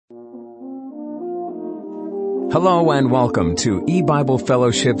Hello and welcome to E-Bible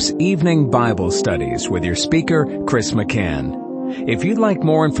Fellowship's Evening Bible Studies with your speaker, Chris McCann. If you'd like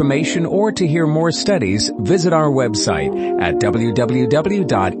more information or to hear more studies, visit our website at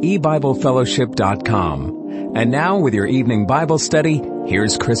www.ebiblefellowship.com. And now with your evening Bible study,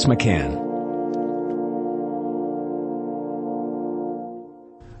 here's Chris McCann.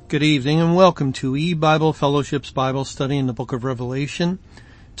 Good evening and welcome to E-Bible Fellowship's Bible study in the book of Revelation.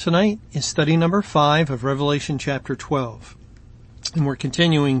 Tonight is study number 5 of Revelation chapter 12. And we're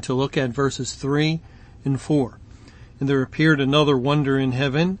continuing to look at verses 3 and 4. And there appeared another wonder in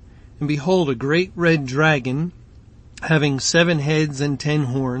heaven, and behold, a great red dragon, having 7 heads and 10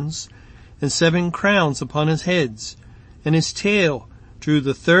 horns, and 7 crowns upon his heads. And his tail drew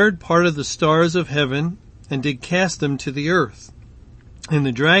the third part of the stars of heaven, and did cast them to the earth. And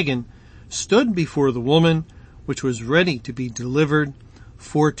the dragon stood before the woman, which was ready to be delivered,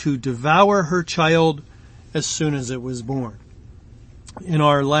 for to devour her child as soon as it was born. In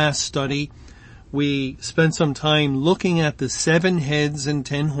our last study, we spent some time looking at the 7 heads and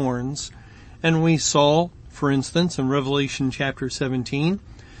 10 horns, and we saw, for instance, in Revelation chapter 17,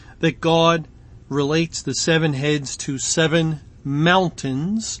 that God relates the 7 heads to 7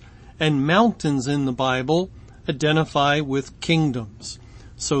 mountains, and mountains in the Bible identify with kingdoms.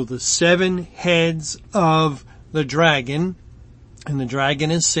 So the 7 heads of the dragon, and the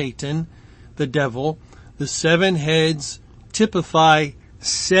dragon is Satan, the devil. The 7 heads typify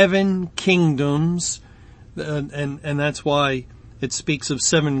 7 kingdoms, and that's why it speaks of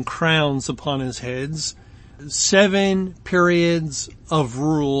 7 crowns upon his heads. 7 periods of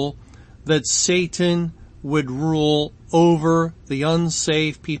rule that Satan would rule over the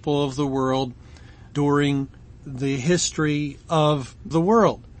unsaved people of the world during the history of the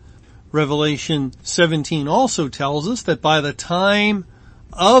world. Revelation 17 also tells us that by the time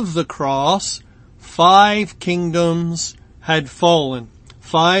of the cross, 5 kingdoms had fallen.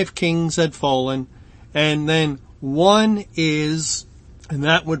 5 kings had fallen, and then one is, and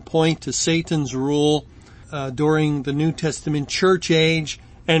that would point to Satan's rule during the New Testament church age,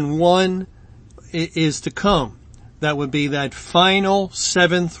 and one is to come. That would be that final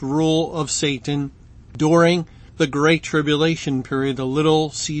 7th rule of Satan during the Great Tribulation period, a little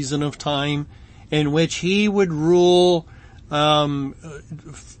season of time in which he would rule to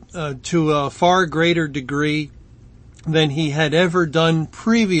a far greater degree than he had ever done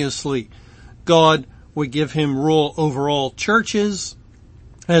previously. God would give him rule over all churches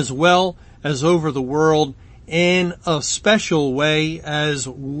as well as over the world in a special way as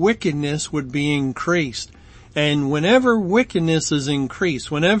wickedness would be increased. And whenever wickedness is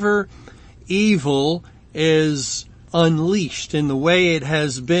increased, whenever evil is unleashed in the way it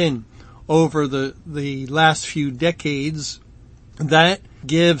has been over the last few decades, that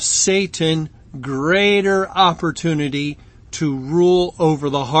gives Satan greater opportunity to rule over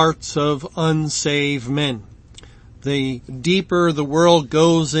the hearts of unsaved men. The deeper the world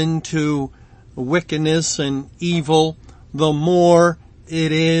goes into wickedness and evil, the more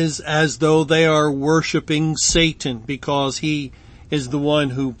it is as though they are worshiping Satan, because he is the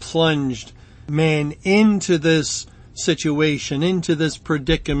one who plunged man into this situation, into this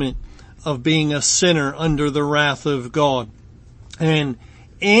predicament of being a sinner under the wrath of God. And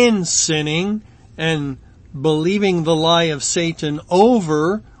in sinning and believing the lie of Satan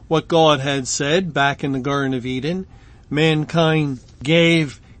over what God had said back in the Garden of Eden, mankind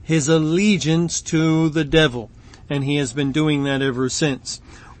gave his allegiance to the devil, and he has been doing that ever since.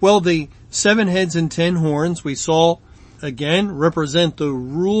 Well, the 7 heads and 10 horns we saw again represent the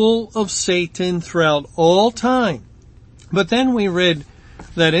rule of Satan throughout all time. But then we read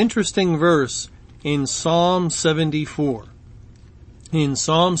that interesting verse in Psalm 74. In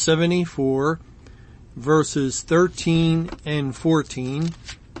Psalm 74, verses 13 and 14,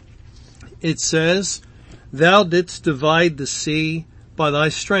 it says, "Thou didst divide the sea by thy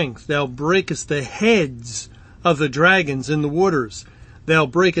strength. Thou breakest the heads of the dragons in the waters. Thou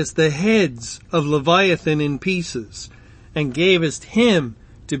breakest the heads of Leviathan in pieces, and gavest him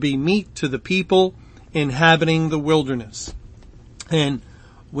to be meat to the people inhabiting the wilderness." And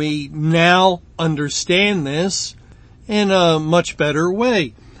we now understand this in a much better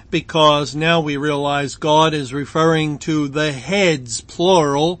way, because now we realize God is referring to the heads,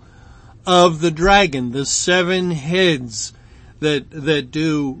 plural, of the dragon, the 7 heads that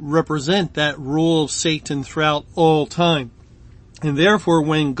do represent that rule of Satan throughout all time. And therefore,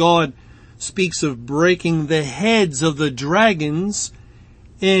 when God speaks of breaking the heads of the dragons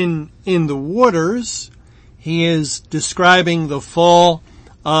in the waters, he is describing the fall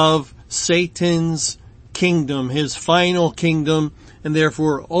of Satan's kingdom, his final kingdom, and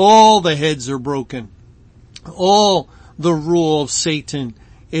therefore all the heads are broken. All the rule of Satan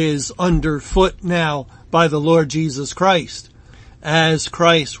is underfoot now by the Lord Jesus Christ, as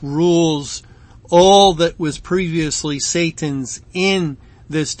Christ rules all that was previously Satan's in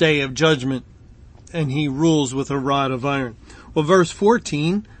this day of judgment, and he rules with a rod of iron. Well, verse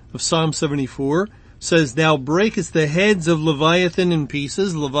 14 of Psalm 74 says, Thou breakest the heads of Leviathan in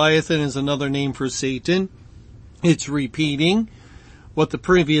pieces. Leviathan is another name for Satan. It's repeating what the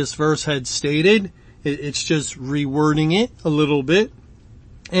previous verse had stated. It's just rewording it a little bit.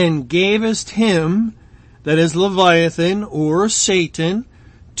 And gavest him, that is Leviathan or Satan,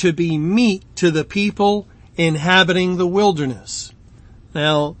 to be meat to the people inhabiting the wilderness.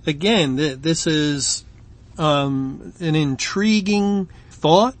 Now, again, this is an intriguing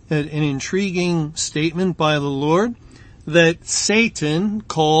thought, an intriguing statement by the Lord, that Satan,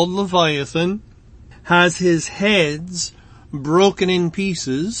 called Leviathan, has his heads broken in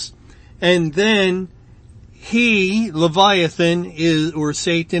pieces, and then he, Leviathan, or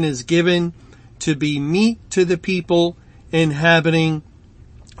Satan, is given to be meat to the people inhabiting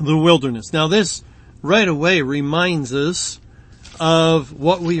the wilderness. Now this right away reminds us of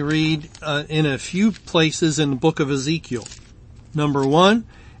what we read in a few places in the book of Ezekiel. Number one,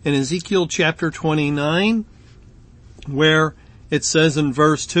 in Ezekiel chapter 29, where it says in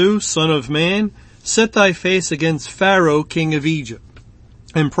verse 2, Son of man, set thy face against Pharaoh, king of Egypt,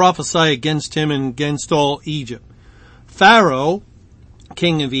 and prophesy against him and against all Egypt. Pharaoh,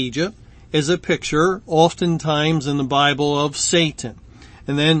 king of Egypt, is a picture oftentimes in the Bible of Satan.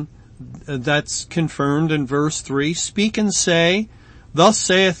 And then that's confirmed in verse 3. Speak and say, Thus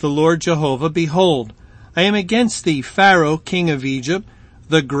saith the Lord Jehovah, Behold, I am against thee, Pharaoh, king of Egypt,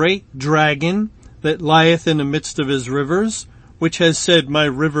 the great dragon that lieth in the midst of his rivers, which has said, My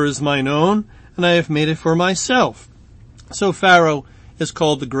river is mine own, and I have made it for myself. So Pharaoh is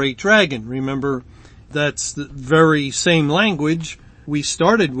called the great dragon. Remember, that's the very same language we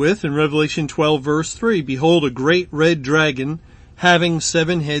started with in Revelation 12 verse 3. Behold, a great red dragon having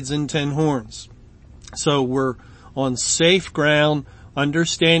 7 heads and 10 horns. So we're on safe ground,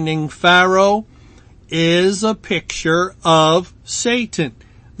 understanding Pharaoh is a picture of Satan,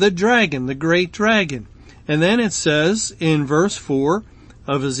 the dragon, the great dragon. And then it says in verse 4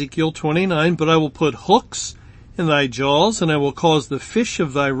 of Ezekiel 29, But I will put hooks in thy jaws, and I will cause the fish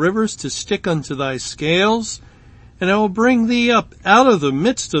of thy rivers to stick unto thy scales, and I will bring thee up out of the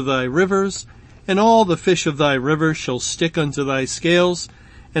midst of thy rivers, and all the fish of thy rivers shall stick unto thy scales,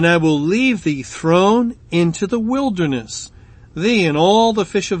 and I will leave thee thrown into the wilderness, thee and all the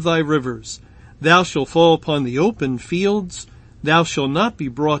fish of thy rivers. Thou shalt fall upon the open fields, thou shalt not be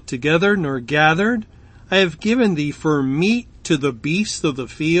brought together nor gathered. I have given thee for meat to the beasts of the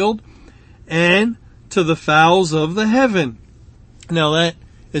field, and to the fowls of the heaven. Now that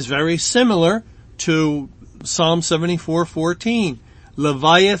is very similar to Psalm 74:14.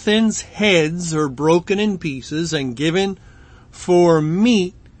 Leviathan's heads are broken in pieces and given for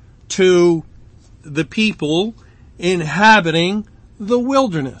meat to the people inhabiting the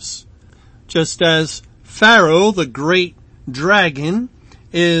wilderness. Just as Pharaoh, the great dragon,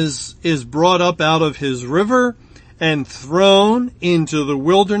 is brought up out of his river and thrown into the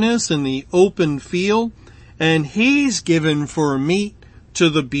wilderness in the open field, and he's given for meat to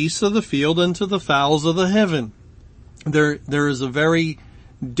the beasts of the field and to the fowls of the heaven. There is a very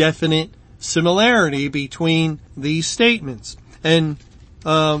definite similarity between these statements. And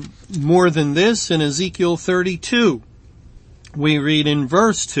more than this, in Ezekiel 32, we read in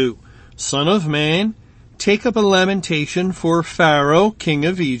verse 2, Son of man, take up a lamentation for Pharaoh, king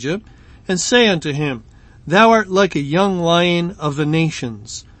of Egypt, and say unto him, Thou art like a young lion of the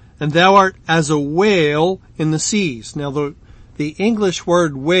nations, and thou art as a whale in the seas. Now the English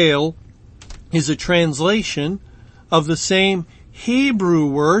word whale is a translation of the same Hebrew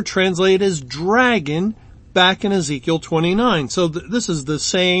word translated as dragon back in Ezekiel 29. So this is the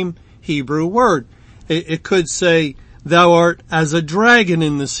same Hebrew word. It could say, Thou art as a dragon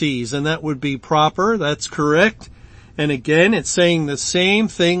in the seas, and that would be proper. That's correct. And again, it's saying the same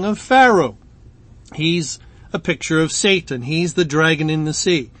thing of Pharaoh. He's a picture of Satan. He's the dragon in the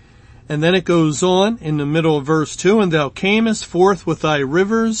sea. And then it goes on in the middle of verse 2, And thou camest forth with thy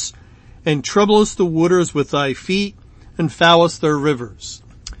rivers, and troublest the waters with thy feet, and foulest their rivers.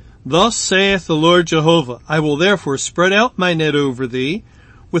 Thus saith the Lord Jehovah, I will therefore spread out my net over thee,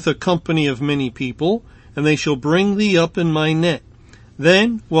 with a company of many people, and they shall bring thee up in my net.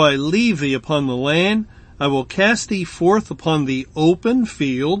 Then will I leave thee upon the land, I will cast thee forth upon the open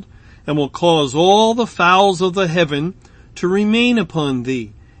field, and will cause all the fowls of the heaven to remain upon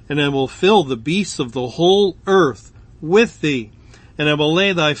thee, and I will fill the beasts of the whole earth with thee, and I will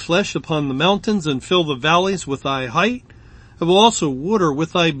lay thy flesh upon the mountains and fill the valleys with thy height. I will also water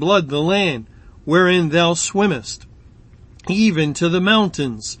with thy blood the land wherein thou swimmest, even to the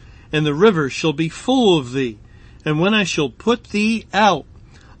mountains, and the rivers shall be full of thee. And when I shall put thee out,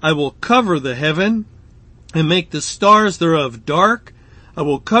 I will cover the heaven and make the stars thereof dark. I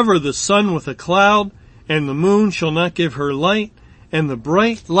will cover the sun with a cloud, and the moon shall not give her light, and the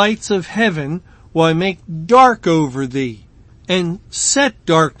bright lights of heaven will I make dark over thee, and set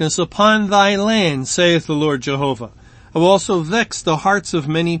darkness upon thy land, saith the Lord Jehovah. I will also vex the hearts of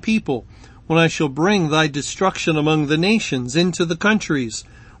many people, when I shall bring thy destruction among the nations into the countries,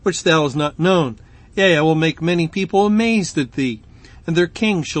 which thou hast not known. Yea, I will make many people amazed at thee, and their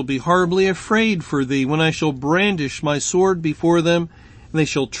kings shall be horribly afraid for thee, when I shall brandish my sword before them, and they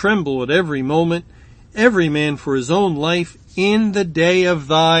shall tremble at every moment, every man for his own life, in the day of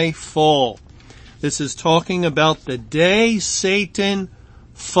thy fall. This is talking about the day Satan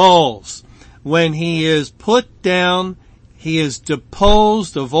falls. When he is put down, he is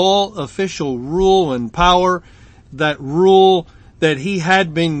deposed of all official rule and power, that rule that he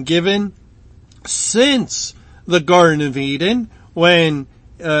had been given since the Garden of Eden, when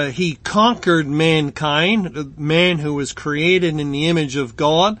he conquered mankind, man who was created in the image of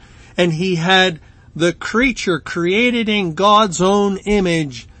God, and he had the creature created in God's own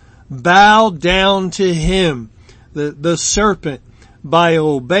image bow down to him, the serpent, by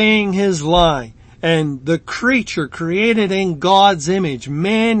obeying his lie. And the creature created in God's image,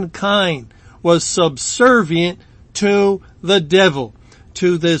 mankind, was subservient to the devil,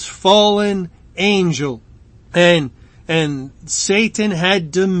 to this fallen angel. And Satan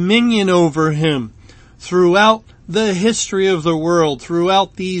had dominion over him throughout the history of the world,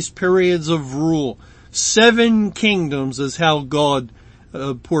 throughout these periods of rule. 7 kingdoms is how God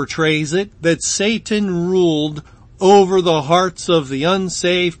portrays it, that Satan ruled over the hearts of the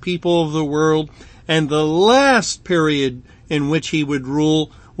unsaved people of the world. And the last period in which he would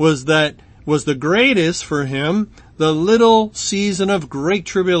rule was the greatest for him, the little season of great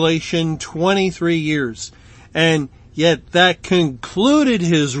tribulation, 23 years. And yet that concluded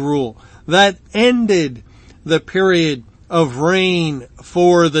his rule. That ended the period of reign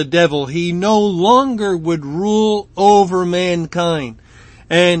for the devil. He no longer would rule over mankind.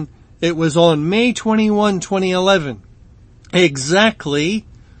 And it was on May 21, 2011, exactly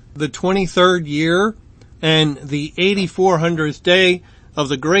the 23rd year and the 8400th day of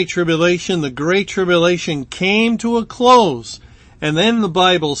the Great Tribulation. The Great Tribulation came to a close. And then the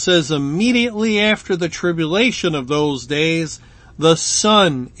Bible says immediately after the tribulation of those days, the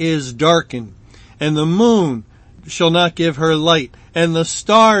sun is darkened, and the moon shall not give her light, and the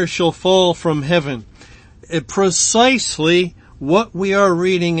stars shall fall from heaven. Precisely what we are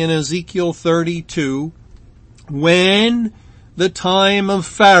reading in Ezekiel 32, when the time of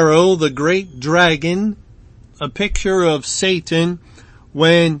Pharaoh, the great dragon, a picture of Satan,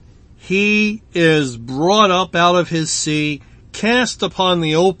 when he is brought up out of his sea, cast upon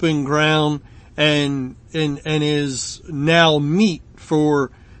the open ground, and is now meat for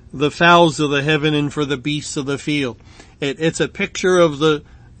the fowls of the heaven and for the beasts of the field. It's a picture of the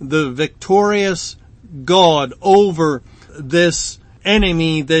victorious God over this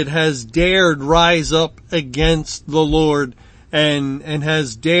enemy that has dared rise up against the Lord and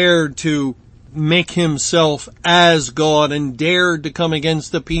has dared to make himself as God and dared to come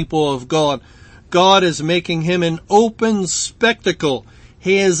against the people of God. God is making him an open spectacle.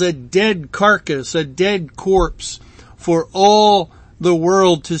 He is a dead carcass, a dead corpse for all the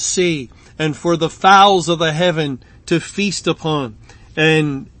world to see and for the fowls of the heaven to feast upon.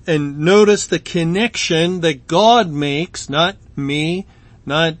 And notice the connection that God makes, not me,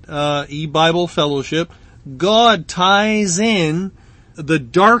 not E-Bible Fellowship. God ties in the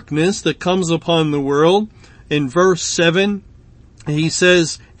darkness that comes upon the world. In verse 7, he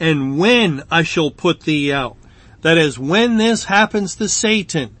says, and when I shall put thee out. That is, when this happens to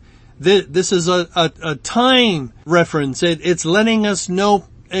Satan. This is a time reference. It's letting us know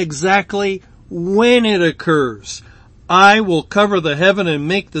exactly when it occurs. I will cover the heaven and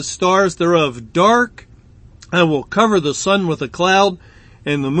make the stars thereof dark. I will cover the sun with a cloud,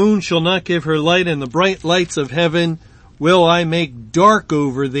 and the moon shall not give her light, and the bright lights of heaven will I make dark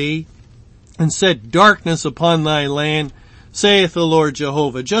over thee, and set darkness upon thy land, saith the Lord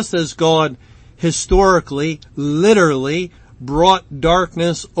Jehovah. Just as God historically, literally, brought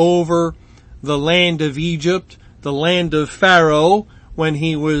darkness over the land of Egypt, the land of Pharaoh, when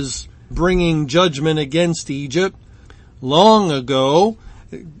he was bringing judgment against Egypt, long ago,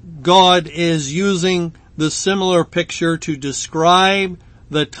 God is using the similar picture to describe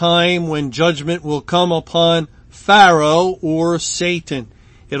the time when judgment will come upon Pharaoh or Satan.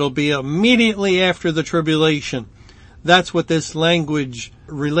 It'll be immediately after the tribulation. That's what this language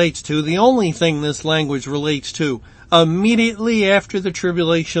relates to. The only thing this language relates to. Immediately after the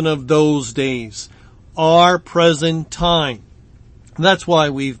tribulation of those days. Our present time. That's why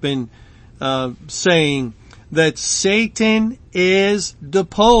we've been saying that Satan is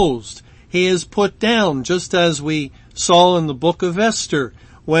deposed. He is put down, just as we saw in the book of Esther,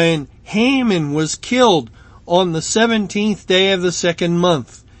 when Haman was killed on the 17th day of the second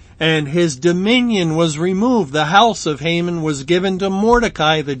month, and his dominion was removed. The house of Haman was given to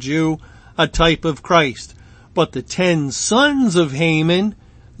Mordecai the Jew, a type of Christ. But the 10 sons of Haman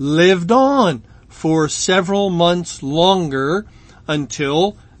lived on for several months longer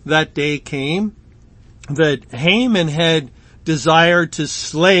until that day came that Haman had desired to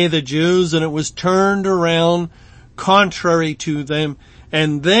slay the Jews, and it was turned around contrary to them,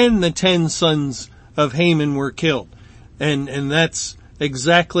 and then the 10 sons of Haman were killed. And that's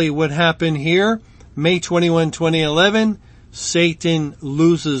exactly what happened here. May 21, 2011, Satan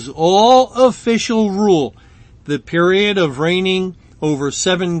loses all official rule. The period of reigning over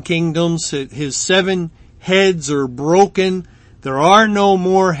 7 kingdoms, his 7 heads are broken. There are no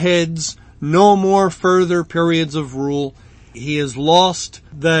more heads, no more further periods of rule. He has lost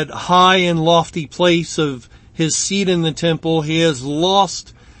that high and lofty place of his seat in the temple. He has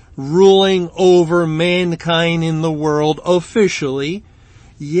lost ruling over mankind in the world officially,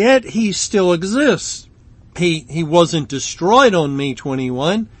 yet he still exists. He wasn't destroyed on May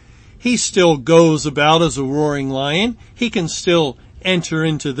 21. He still goes about as a roaring lion. He can still enter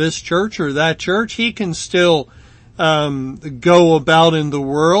into this church or that church. He can still go about in the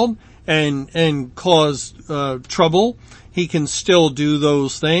world and cause trouble. He can still do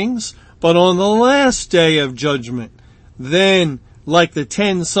those things. But on the last day of judgment, then, like the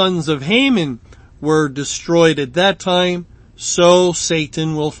 10 sons of Haman were destroyed at that time, so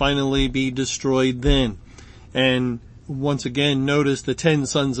Satan will finally be destroyed then. And once again, notice the 10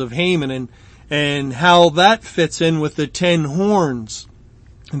 sons of Haman and how that fits in with the 10 horns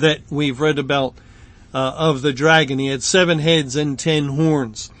that we've read about of the dragon. He had 7 heads and 10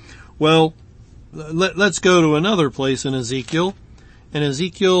 horns. Well, let's go to another place in Ezekiel. In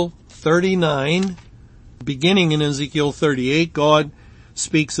Ezekiel 39, beginning in Ezekiel 38, God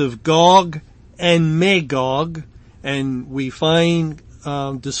speaks of Gog and Magog, and we find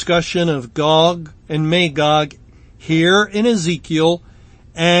discussion of Gog and Magog here in Ezekiel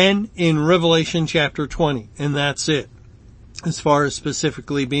and in Revelation chapter 20, and that's it, as far as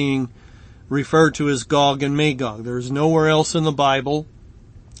specifically being referred to as Gog and Magog. There's nowhere else in the Bible.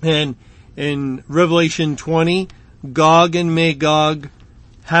 And in Revelation 20, Gog and Magog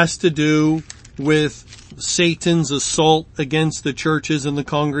has to do with Satan's assault against the churches and the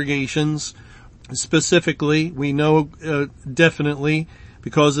congregations. Specifically, we know definitely,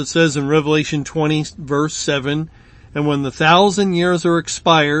 because it says in Revelation 20 verse 7, and when the 1,000 years are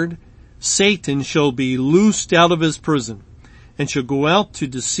expired, Satan shall be loosed out of his prison, and shall go out to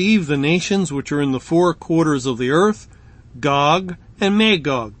deceive the nations which are in the 4 quarters of the earth, Gog and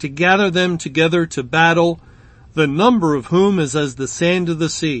Magog, to gather them together to battle, the number of whom is as the sand of the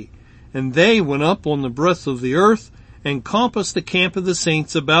sea. And they went up on the breadth of the earth, and compassed the camp of the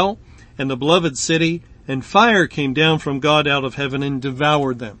saints about, and the beloved city, and fire came down from God out of heaven and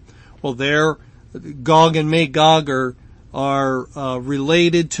devoured them. Well, there, Gog and Magog are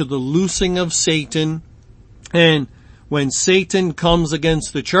related to the loosing of Satan. And when Satan comes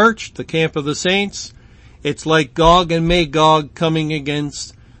against the church, the camp of the saints, it's like Gog and Magog coming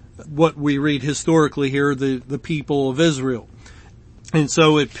against what we read historically here, the people of Israel. And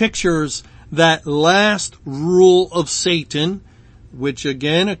so it pictures that last rule of Satan, which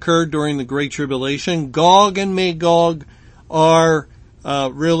again occurred during the Great Tribulation. Gog and Magog are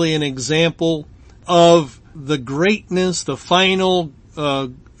really an example of the greatness, the final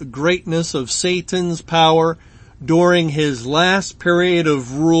greatness of Satan's power during his last period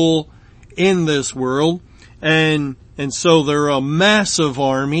of rule in this world. And so they're a massive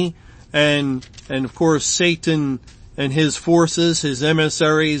army, and of course Satan and his forces, his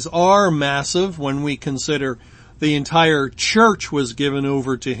emissaries, are massive when we consider the entire church was given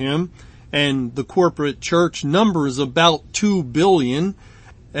over to him, and the corporate church numbers about 2 billion.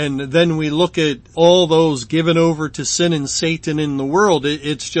 And then we look at all those given over to sin and Satan in the world.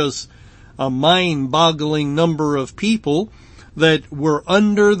 It's just a mind-boggling number of people that were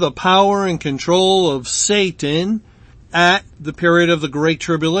under the power and control of Satan at the period of the Great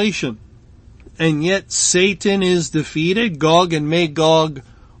Tribulation. And yet Satan is defeated. Gog and Magog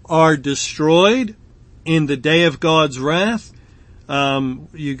are destroyed in the day of God's wrath.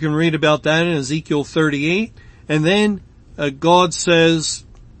 You can read about that in Ezekiel 38. And then God says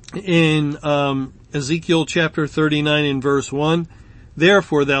in Ezekiel chapter 39 and verse 1,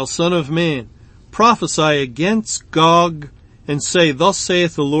 "Therefore, thou son of man, prophesy against Gog, and say, Thus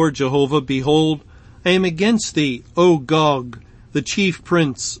saith the Lord Jehovah, Behold, I am against thee, O Gog, the chief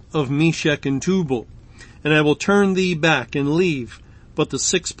prince of Meshech and Tubal. And I will turn thee back and leave but the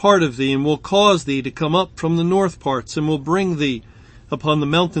sixth part of thee, and will cause thee to come up from the north parts, and will bring thee upon the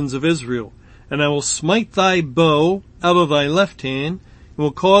mountains of Israel. And I will smite thy bow out of thy left hand, and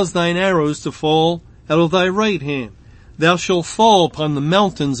will cause thine arrows to fall out of thy right hand. Thou shalt fall upon the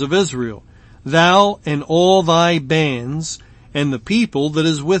mountains of Israel, thou and all thy bands, and the people that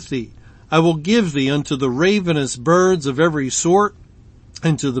is with thee. I will give thee unto the ravenous birds of every sort,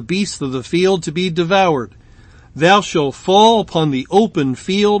 and to the beasts of the field to be devoured. Thou shalt fall upon the open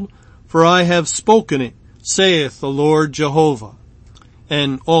field, for I have spoken it, saith the Lord Jehovah."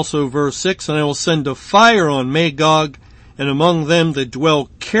 And also verse 6, "And I will send a fire on Magog, and among them that dwell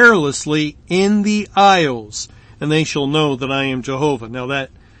carelessly in the isles, and they shall know that I am Jehovah." Now that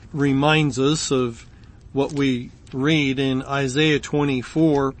reminds us of what we read in Isaiah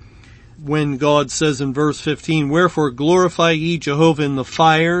 24, when God says in verse 15, "Wherefore glorify ye Jehovah in the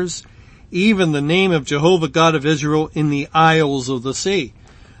fires, even the name of Jehovah God of Israel in the isles of the sea."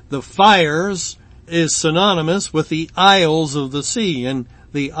 The fires is synonymous with the isles of the sea, and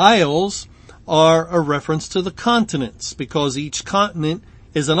the isles are a reference to the continents, because each continent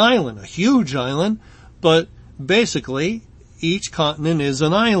is an island, a huge island, but basically each continent is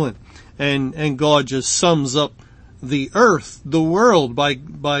an island. And God just sums up the earth, the world,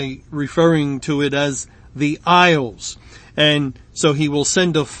 by referring to it as the isles. And so he will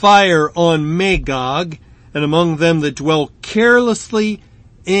send a fire on Magog, and among them that dwell carelessly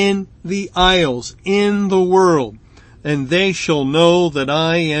in the isles, in the world, and they shall know that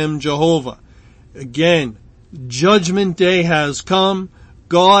I am Jehovah. Again, Judgment Day has come.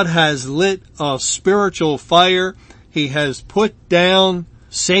 God has lit a spiritual fire. He has put down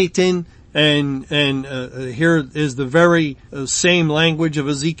Satan, and here is the very same language of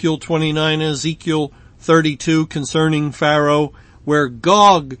Ezekiel 29 and Ezekiel 32 concerning Pharaoh, where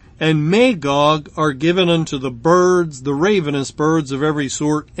Gog and Magog are given unto the birds, the ravenous birds of every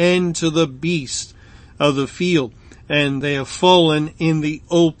sort, and to the beasts of the field. And they have fallen in the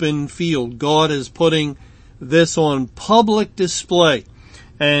open field. God is putting this on public display.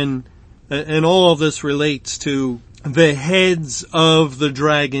 And all of this relates to the heads of the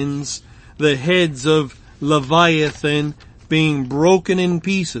dragons, the heads of Leviathan being broken in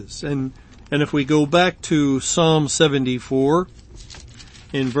pieces. And if we go back to Psalm 74,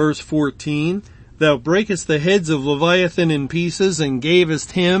 in verse 14, "Thou breakest the heads of Leviathan in pieces, and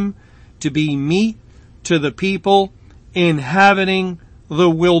gavest him to be meat to the people inhabiting the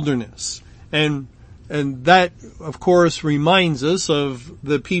wilderness." And that, of course, reminds us of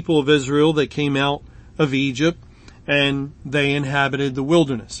the people of Israel that came out of Egypt, and they inhabited the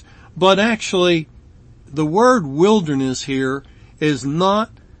wilderness. But actually, the word wilderness here is not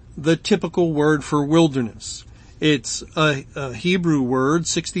the typical word for wilderness. It's a Hebrew word,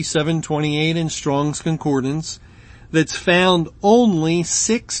 6728 in Strong's Concordance, that's found only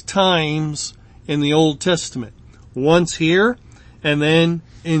 6 times in the Old Testament. Once here, and then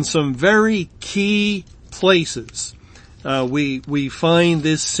in some very key places. We find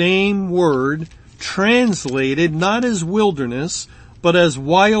this same word translated not as wilderness, but as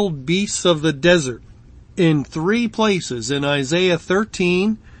wild beasts of the desert in 3 places. In Isaiah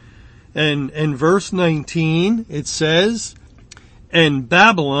 13 and verse 19, it says, "And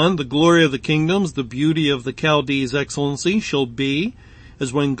Babylon, the glory of the kingdoms, the beauty of the Chaldees' excellency, shall be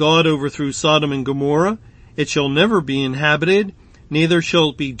as when God overthrew Sodom and Gomorrah. It shall never be inhabited, neither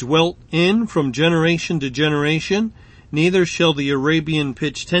shall it be dwelt in from generation to generation. Neither shall the Arabian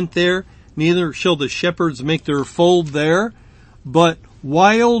pitch tent there, neither shall the shepherds make their fold there. But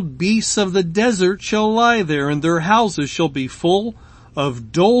wild beasts of the desert shall lie there, and their houses shall be full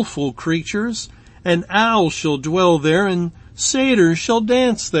of doleful creatures, and owls shall dwell there, and satyrs shall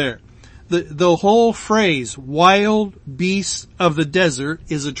dance there." The whole phrase, wild beasts of the desert,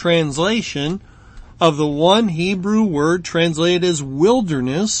 is a translation of the one Hebrew word translated as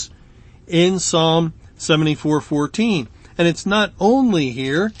wilderness in Psalm 74:14. And it's not only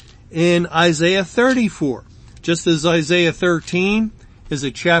here in Isaiah 34. Just as Isaiah 13 is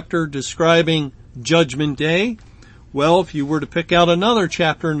a chapter describing Judgment Day, well, if you were to pick out another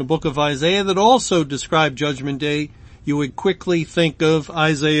chapter in the book of Isaiah that also described Judgment Day, you would quickly think of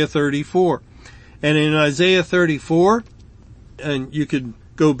Isaiah 34. And in Isaiah 34, and you could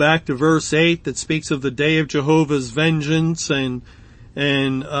go back to verse 8 that speaks of the day of Jehovah's vengeance, and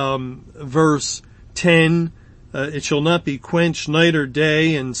verse 10 it shall not be quenched night or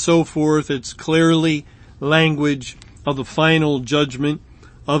day, and so forth. It's clearly language of the final judgment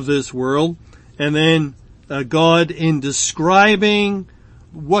of this world. And then God, in describing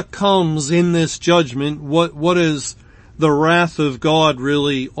what comes in this judgment, what is the wrath of God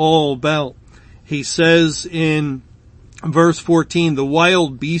really all about? He says in verse 14, the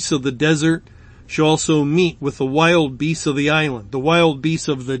wild beasts of the desert shall also meet with the wild beasts of the island. The wild beasts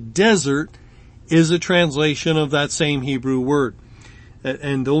of the desert is a translation of that same Hebrew word.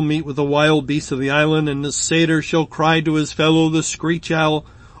 And they'll meet with the wild beasts of the island, and the satyr shall cry to his fellow, the screech owl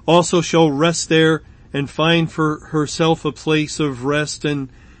also shall rest there and find for herself a place of rest, and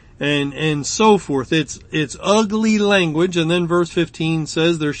so forth. It's ugly language. And then verse 15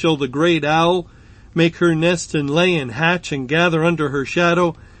 says, there shall the great owl make her nest and lay and hatch and gather under her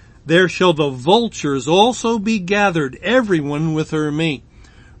shadow. There shall the vultures also be gathered, everyone with her mate.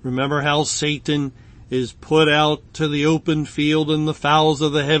 Remember how Satan is put out to the open field, and the fowls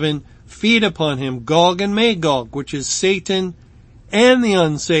of the heaven feed upon him. Gog and Magog, which is Satan and the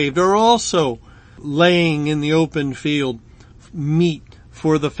unsaved, are also laying in the open field meat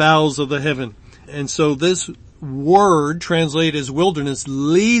for the fowls of the heaven. And so this word, translated as wilderness,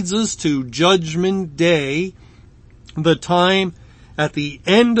 leads us to Judgment Day, the time at the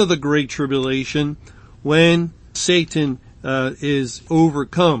end of the Great Tribulation when Satan is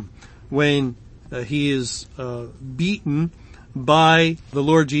overcome, when he is beaten by the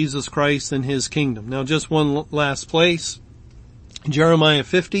Lord Jesus Christ and his kingdom. Now just one last place. Jeremiah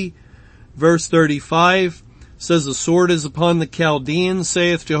 50, verse 35 says, the sword is upon the Chaldeans,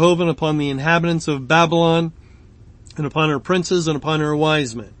 saith Jehovah, and upon the inhabitants of Babylon, and upon her princes, and upon her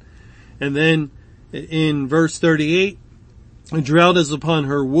wise men. And then in verse 38, a drought is upon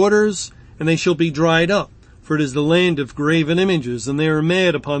her waters, and they shall be dried up, for it is the land of graven images, and they are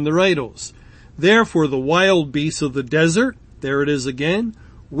mad upon their idols. Therefore the wild beasts of the desert, there it is again,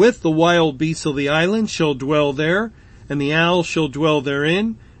 with the wild beasts of the island shall dwell there, and the owl shall dwell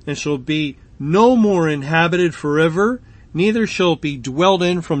therein, and shall be no more inhabited forever, neither shall it be dwelt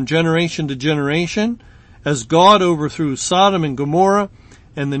in from generation to generation. As God overthrew Sodom and Gomorrah,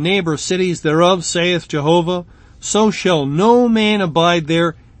 and the neighbor cities thereof, saith Jehovah, so shall no man abide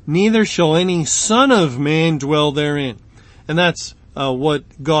there, neither shall any son of man dwell therein. And that's what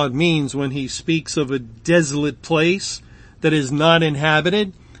God means when he speaks of a desolate place that is not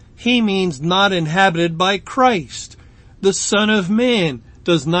inhabited. He means not inhabited by Christ. The Son of Man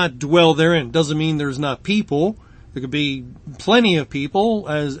does not dwell therein. Doesn't mean there's not people. There could be plenty of people,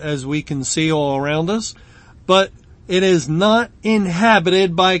 as we can see all around us, but it is not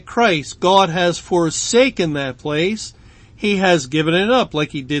inhabited by Christ. God has forsaken that place. He has given it up, like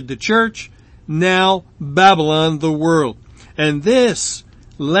he did the church, now Babylon, the world. And this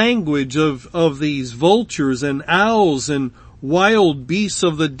language of these vultures and owls and wild beasts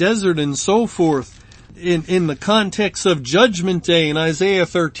of the desert and so forth, in the context of Judgment Day in Isaiah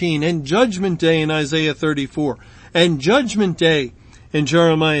 13, and Judgment Day in Isaiah 34, and Judgment Day in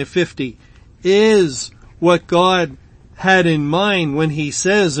Jeremiah 50, is what God had in mind when he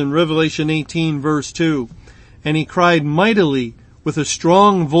says in Revelation 18 verse 2, and he cried mightily with a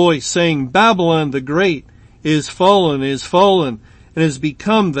strong voice, saying, Babylon the great is fallen, and has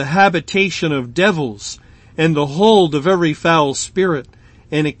become the habitation of devils, and the hold of every foul spirit,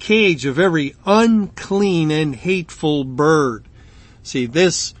 and a cage of every unclean and hateful bird. See,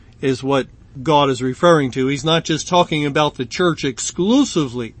 this is what God is referring to. He's not just talking about the church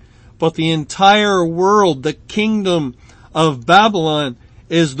exclusively, but the entire world. The kingdom of Babylon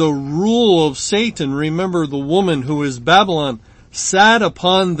is the rule of Satan. Remember, the woman who is Babylon sat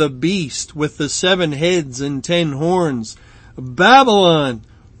upon the beast with the 7 heads and 10 horns. Babylon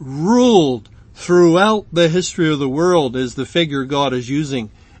ruled throughout the history of the world is the figure God is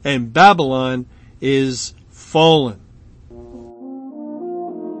using, and Babylon is fallen.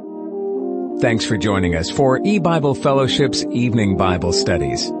 Thanks for joining us for E-Bible Fellowship's Evening Bible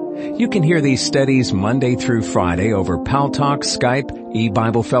Studies. You can hear these studies Monday through Friday over Paltalk, Skype,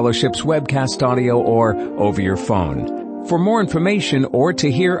 E-Bible Fellowship's webcast audio, or over your phone. For more information or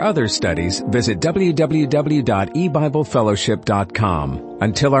to hear other studies, visit www.ebiblefellowship.com.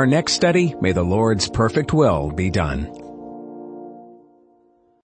 Until our next study, may the Lord's perfect will be done.